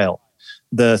trial,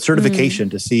 the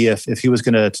certification to see if he was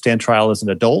going to stand trial as an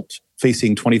adult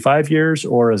facing 25 years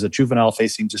or as a juvenile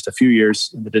facing just a few years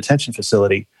in the detention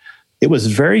facility. It was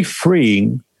very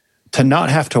freeing to not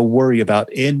have to worry about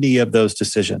any of those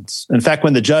decisions. In fact,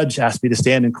 when the judge asked me to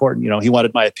stand in court, he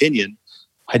wanted my opinion,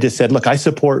 I just said, look, I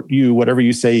support you, whatever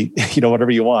you say,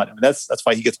 whatever you want. That's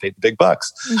why he gets paid the big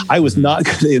bucks. I was not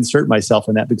going to insert myself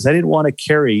in that because I didn't want to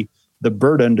carry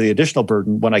the additional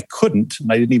burden when I couldn't,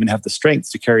 and I didn't even have the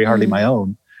strength to carry hardly my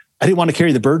own. I didn't want to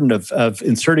carry the burden of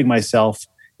inserting myself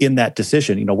in that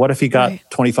decision. What if he got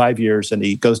 25 years and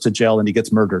he goes to jail and he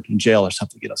gets murdered in jail or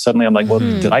something? Suddenly I'm like, well,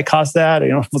 did I cause that?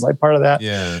 Was I part of that?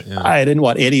 Yeah. I didn't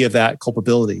want any of that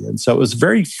culpability. And so it was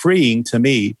very freeing to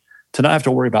me to not have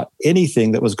to worry about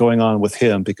anything that was going on with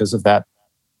him because of that,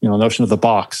 notion of the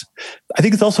box. I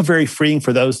think it's also very freeing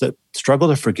for those that struggle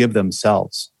to forgive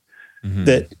themselves.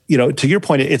 That, to your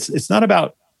point, it's not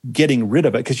about getting rid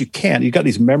of it, because you can't. You've got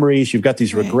these memories, you've got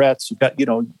these regrets, you've got,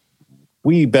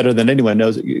 we better than anyone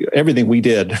knows everything we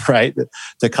did, right,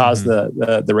 to cause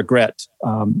the regret,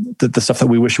 the stuff that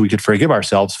we wish we could forgive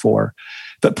ourselves for.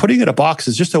 But putting it in a box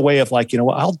is just a way of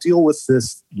I'll deal with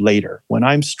this later when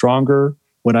I'm stronger,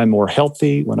 when I'm more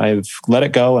healthy, when I've let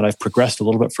it go and I've progressed a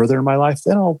little bit further in my life.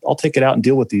 Then I'll take it out and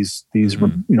deal with these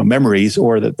memories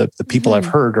or the people I've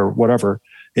hurt or whatever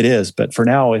it is. But for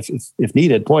now, if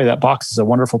needed, boy, that box is a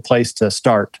wonderful place to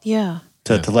start. Yeah.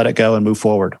 To let it go and move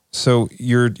forward. So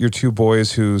your 2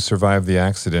 boys who survived the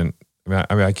accident,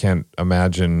 I can't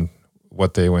imagine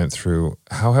what they went through.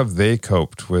 How have they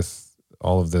coped with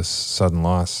all of this sudden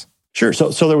loss? Sure. So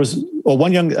there was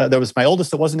there was my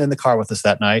oldest that wasn't in the car with us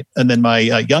that night, and then my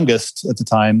youngest at the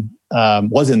time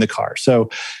was in the car. So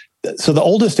the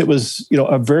oldest, it was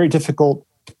a very difficult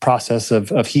process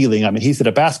of healing. I mean, he's at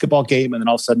a basketball game, and then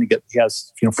all of a sudden he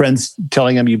has friends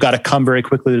telling him, "You've got to come very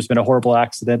quickly. There's been a horrible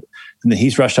accident," and then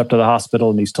he's rushed up to the hospital,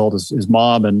 and he's told his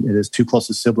mom and his two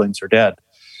closest siblings are dead.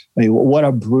 I mean, what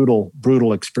a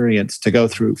brutal experience to go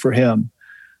through for him.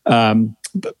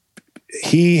 But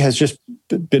he has just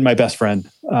been my best friend.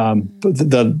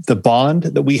 The bond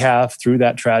that we have through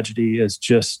that tragedy is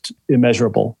just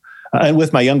immeasurable, and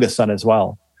with my youngest son as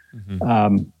well.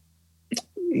 Mm-hmm.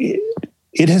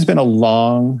 It has been a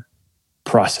long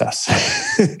process,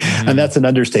 mm-hmm. and that's an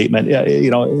understatement.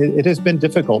 It has been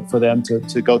difficult for them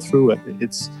to go through it.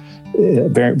 It's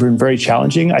been very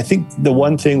challenging. I think the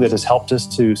one thing that has helped us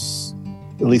to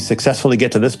at least successfully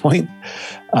get to this point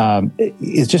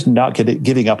is just not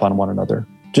giving up on one another.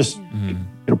 Just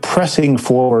pressing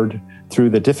forward through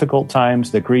the difficult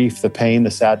times, the grief, the pain,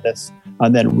 the sadness,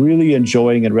 and then really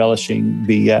enjoying and relishing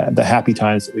the happy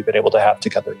times that we've been able to have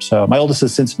together. So my oldest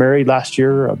has since married last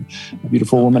year, a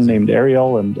beautiful woman named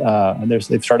Ariel, and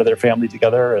they've started their family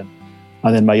together, and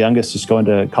then my youngest is going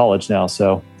to college now.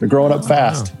 So they're growing up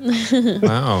fast.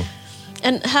 Wow.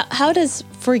 And how does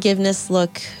forgiveness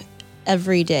look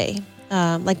every day?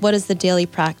 What is the daily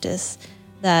practice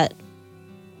that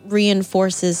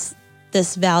reinforces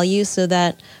this value so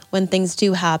that when things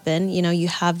do happen, you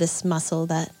have this muscle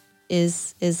that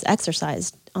is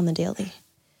exercised on the daily?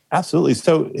 Absolutely.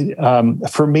 So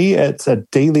for me, it's a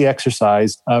daily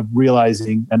exercise of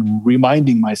realizing and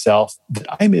reminding myself that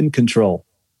I'm in control,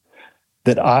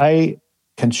 that I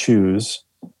can choose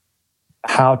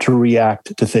how to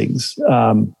react to things.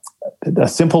 A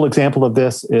simple example of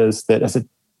this is that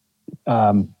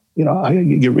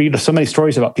you read so many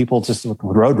stories about people just with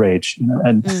road rage,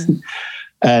 and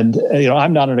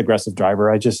I'm not an aggressive driver.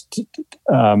 I just,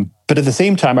 but at the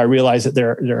same time, I realize that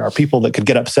there are people that could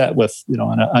get upset with an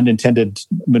unintended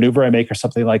maneuver I make or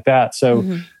something like that. So,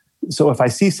 so if I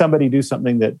see somebody do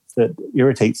something that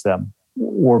irritates them,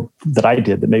 or that I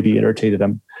did that maybe irritated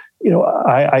them,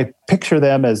 I picture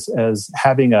them as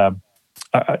having a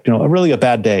really a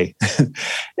bad day.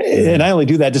 And I only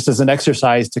do that just as an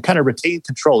exercise to kind of retain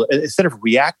control. Instead of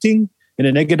reacting in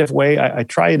a negative way, I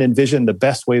try and envision the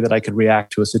best way that I could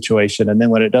react to a situation. And then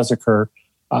when it does occur,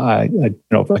 I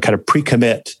kind of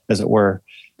pre-commit, as it were,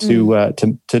 to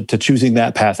choosing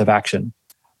that path of action.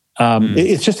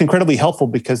 It's just incredibly helpful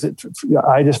because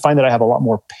I just find that I have a lot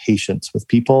more patience with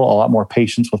people, a lot more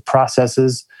patience with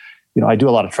processes. I do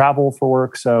a lot of travel for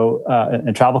work, so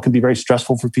and travel can be very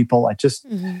stressful for people.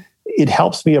 It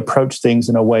helps me approach things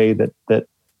in a way that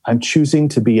I'm choosing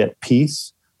to be at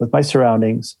peace with my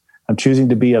surroundings. I'm choosing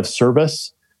to be of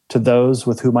service to those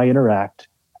with whom I interact,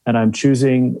 and I'm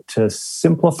choosing to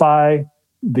simplify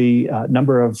the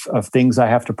number of things I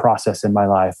have to process in my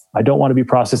life. I don't want to be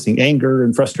processing anger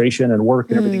and frustration and work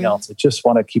and everything else. I just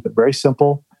want to keep it very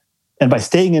simple. And by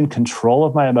staying in control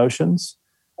of my emotions,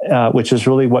 which is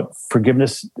really what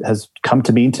forgiveness has come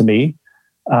to mean to me,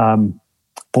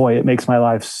 it makes my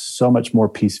life so much more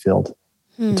peace-filled.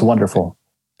 It's wonderful.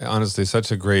 Honestly,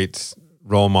 such a great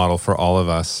role model for all of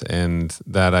us, and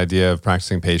that idea of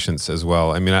practicing patience as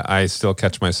well. I mean, I still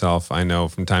catch myself. I know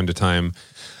from time to time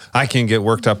I can get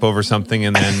worked up over something,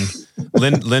 and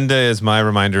then Linda is my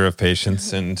reminder of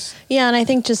patience. And I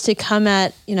think just to come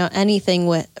at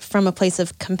anything from a place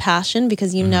of compassion,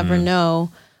 because you never know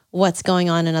what's going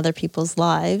on in other people's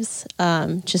lives,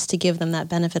 just to give them that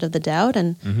benefit of the doubt.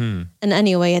 And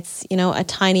anyway, it's a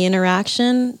tiny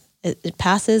interaction. It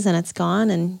passes and it's gone,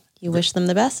 and you wish them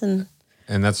the best, and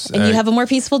you have a more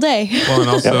peaceful day. Well, and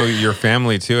also your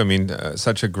family too. I mean,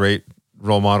 such a great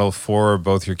role model for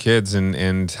both your kids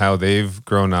and how they've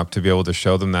grown up to be able to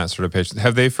show them that sort of patience.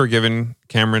 Have they forgiven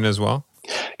Cameron as well?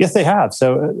 Yes, they have.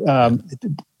 So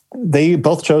they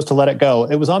both chose to let it go.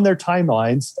 It was on their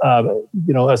timelines.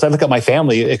 As I look at my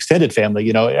family, extended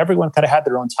family, everyone kind of had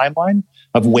their own timeline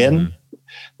of when.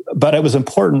 But it was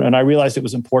important, and I realized it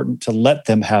was important to let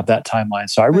them have that timeline.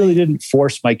 So I really didn't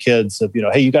force my kids of,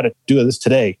 hey, you got to do this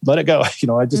today. Let it go.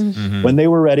 I just when they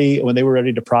were ready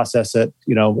to process it,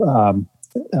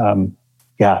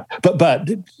 But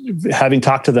having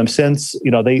talked to them since,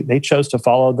 they chose to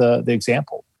follow the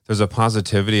example. There's a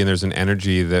positivity and there's an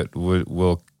energy that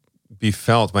will be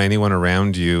felt by anyone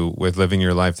around you with living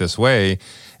your life this way.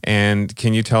 And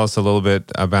can you tell us a little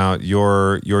bit about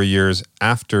your years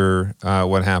after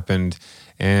what happened?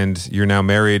 And you're now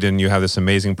married and you have this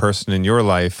amazing person in your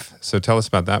life. So tell us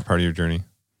about that part of your journey.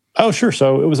 Oh, sure.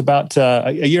 So it was about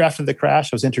a year after the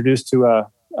crash. I was introduced to a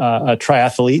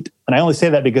triathlete, and I only say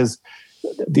that because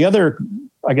the other,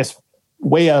 I guess,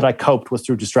 way that I coped was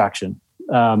through distraction.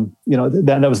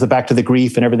 That was the back to the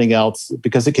grief and everything else,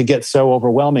 because it could get so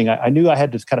overwhelming. I knew I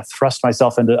had to kind of thrust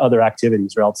myself into other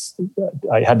activities, or else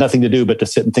I had nothing to do but to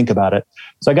sit and think about it.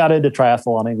 So I got into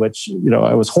triathloning, which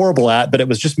I was horrible at, but it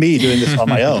was just me doing this on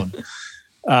my own,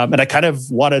 and I kind of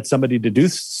wanted somebody to do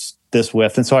this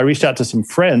with, and so I reached out to some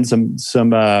friends, some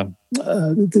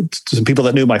people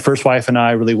that knew my first wife and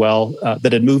I really well,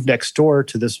 that had moved next door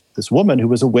to this woman who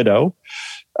was a widow.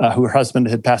 Who her husband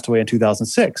had passed away in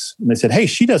 2006. And they said, hey,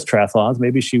 she does triathlons.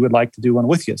 Maybe she would like to do one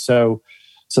with you. So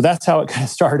that's how it kind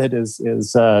of started is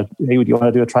hey, would you want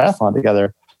to do a triathlon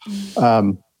together?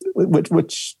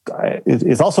 Which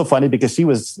is also funny because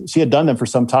she had done them for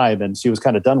some time and she was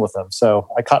kind of done with them. So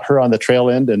I caught her on the trail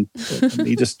end and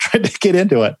he just tried to get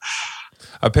into it.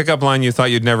 A pickup line you thought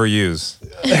you'd never use.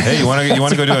 Hey, you want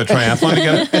to go do a triathlon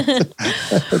together?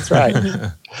 That's right.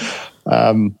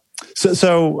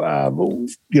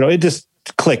 It just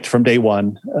clicked from day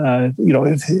one.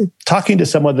 Talking to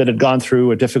someone that had gone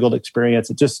through a difficult experience,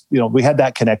 it just, we had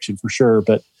that connection for sure.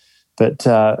 But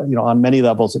on many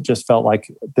levels, it just felt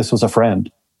like this was a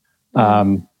friend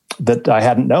that I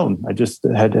hadn't known. I just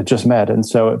had just met, and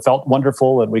so it felt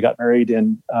wonderful. And we got married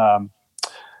and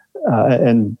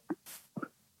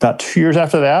about 2 years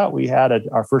after that, we had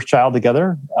our first child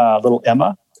together, little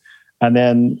Emma. And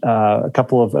then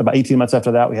about 18 months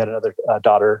after that, we had another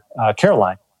daughter,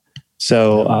 Caroline.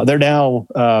 So they're now,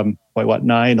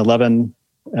 9, 11.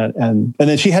 And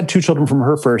then she had 2 children from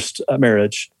her first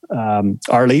marriage,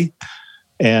 Arlie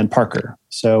and Parker.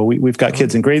 So we've got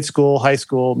kids in grade school, high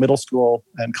school, middle school,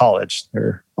 and college.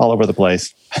 They're all over the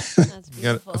place. That's you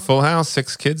got a full house,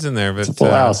 6 kids in there. But, it's a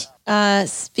full house.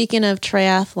 Speaking of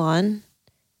triathlon,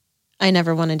 I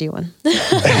never want to do one.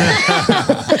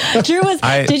 Drew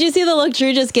did you see the look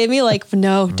Drew just gave me? Like,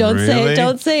 no, don't say it.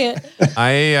 Don't say it.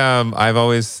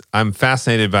 I'm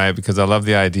fascinated by it because I love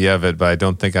the idea of it, but I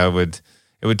don't think it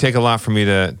would take a lot for me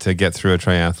to get through a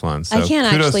triathlon. So I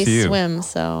can't actually swim,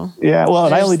 so. Yeah, well,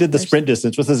 and I only did the sprint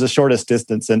distance, which is the shortest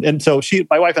distance. And so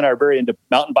my wife and I are very into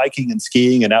mountain biking and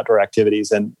skiing and outdoor activities.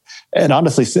 And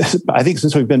honestly, I think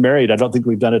since we've been married, I don't think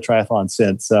we've done a triathlon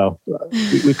since. So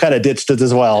we've kind of ditched it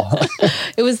as well.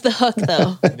 It was the hook,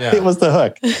 though. Yeah. It was the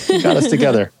hook. It got us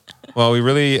together. Well, we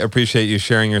really appreciate you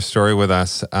sharing your story with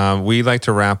us. We like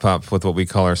to wrap up with what we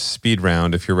call our speed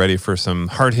round, if you're ready for some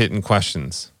hard-hitting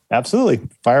questions. Absolutely.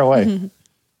 Fire away.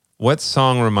 What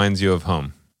song reminds you of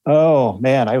home? Oh,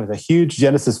 man. I was a huge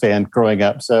Genesis fan growing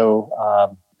up.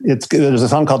 So there's a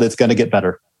song called It's Gonna Get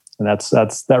Better. And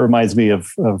that reminds me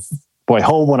of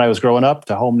home when I was growing up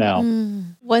to home now.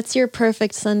 What's your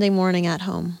perfect Sunday morning at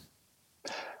home?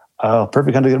 Oh,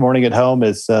 perfect Sunday morning at home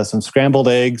is some scrambled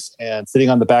eggs and sitting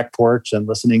on the back porch and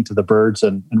listening to the birds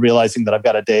and realizing that I've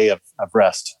got a day of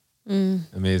rest.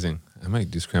 Amazing. I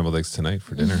might do scrambled eggs tonight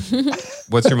for dinner.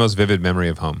 What's your most vivid memory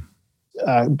of home?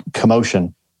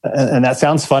 Commotion. And that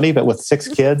sounds funny, but with 6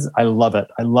 kids, I love it.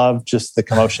 I love just the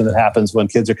commotion that happens when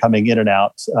kids are coming in and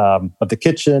out of the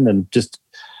kitchen and just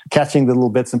catching the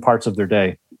little bits and parts of their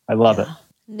day. I love it.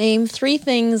 Name 3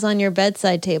 things on your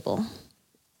bedside table.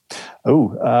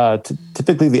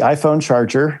 Typically the iPhone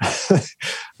charger.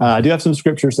 I do have some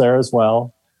scriptures there as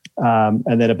well.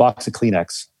 And then a box of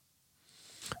Kleenex.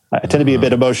 I tend to be a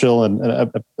bit emotional and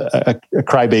a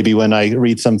crybaby when I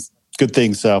read some good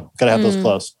things. So got to have those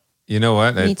close. You know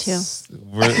what? Me too.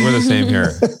 We're the same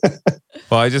here.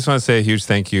 Well, I just want to say a huge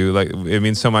thank you. Like, it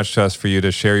means so much to us for you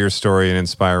to share your story and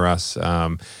inspire us.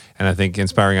 And I think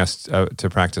inspiring us to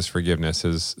practice forgiveness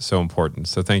is so important.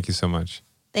 So thank you so much.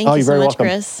 Thank you so much, welcome.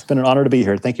 Chris. It's been an honor to be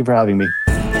here. Thank you for having me.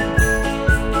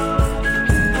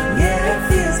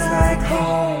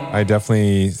 I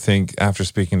definitely think after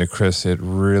speaking to Chris, it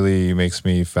really makes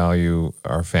me value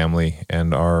our family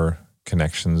and our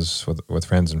connections with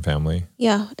friends and family.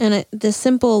 Yeah. And the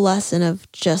simple lesson of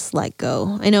just let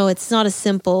go. I know it's not a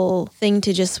simple thing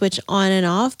to just switch on and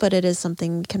off, but it is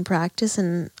something we can practice.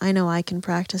 And I know I can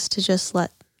practice to just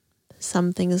let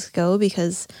some things go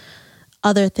because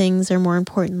other things are more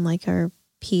important, like our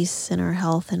peace and our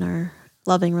health and our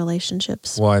loving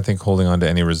relationships. Well, I think holding on to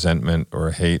any resentment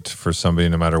or hate for somebody,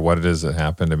 no matter what it is that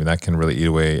happened, I mean, that can really eat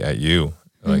away at you,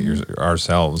 like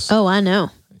ourselves. Oh, I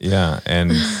know. Yeah.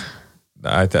 And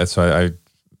I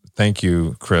thank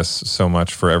you, Chris, so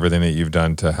much for everything that you've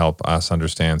done to help us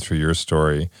understand through your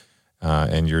story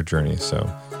and your journey. So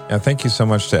yeah, thank you so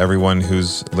much to everyone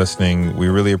who's listening. We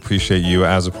really appreciate you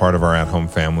as a part of our at-home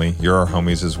family. You're our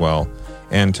homies as well.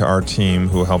 And to our team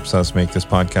who helps us make this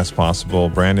podcast possible,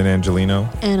 Brandon Angelino,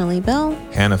 Annalie Bell,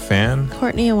 Hannah Fan,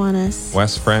 Courtney Iwanis,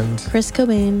 Wes Friend, Chris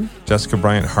Cobain, Jessica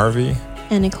Bryant Harvey,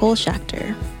 and Nicole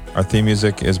Schachter. Our theme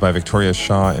music is by Victoria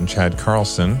Shaw and Chad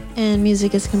Carlson. And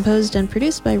music is composed and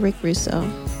produced by Rick Russo.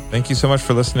 Thank you so much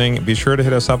for listening. Be sure to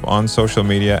hit us up on social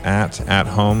media at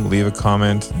home. Leave a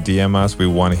comment, DM us. We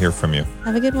want to hear from you.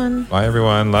 Have a good one. Bye,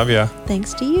 everyone. Love ya.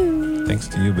 Thanks to you. Thanks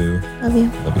to you, boo. Love you.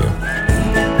 Love you.